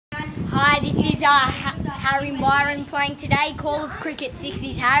Hi, this is Harry and Byron playing today. Call of Cricket 6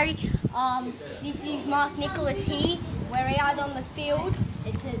 is Harry. This is Mark Nicholas here. We're out on the field.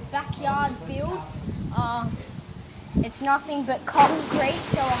 It's a backyard field. It's nothing but concrete,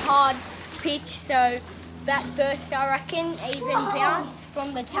 so a hard pitch. So bat first, I reckon, even bounce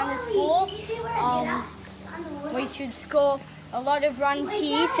from the tennis ball. We should score a lot of runs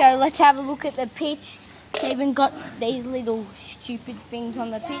here. So let's have a look at the pitch. It's even got these little stupid things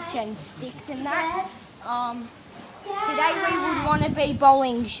on the pitch and sticks and that. Today we would want to be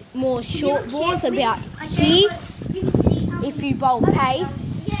bowling more short balls about here. If you bowl pace,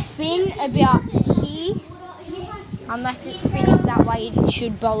 spin about here. Unless it's spinning that way, it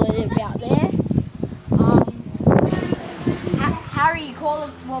should bowl it about there. Harry, Call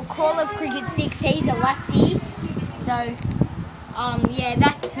of Cricket 6, he's a lefty. So, yeah,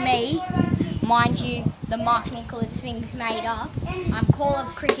 that's me. Mind you, the Mark Nicholas thing's made up. I'm Call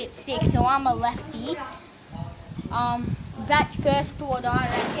of Cricket 6, so I'm a lefty. Bat first order, I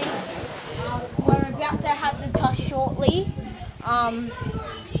reckon. We're about to have the toss shortly.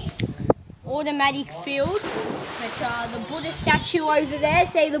 Automatic field. But the Buddha statue over there,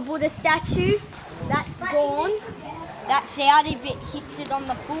 see the Buddha statue? That's gone. That's out if it hits it on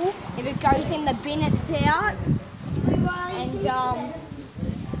the full. If it goes in the bin, it's out. And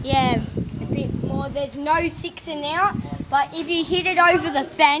yeah, a bit more. There's no 6 and out, but if you hit it over the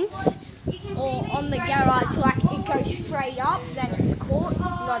fence or on the garage, like it goes straight up, then it's caught,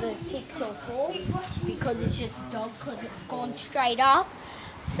 not a 6 or 4, because it's just dog, because it's gone straight up.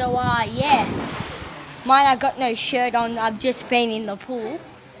 So yeah, mine, I got no shirt on, I've just been in the pool.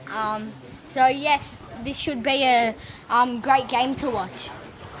 So yes, this should be a great game to watch.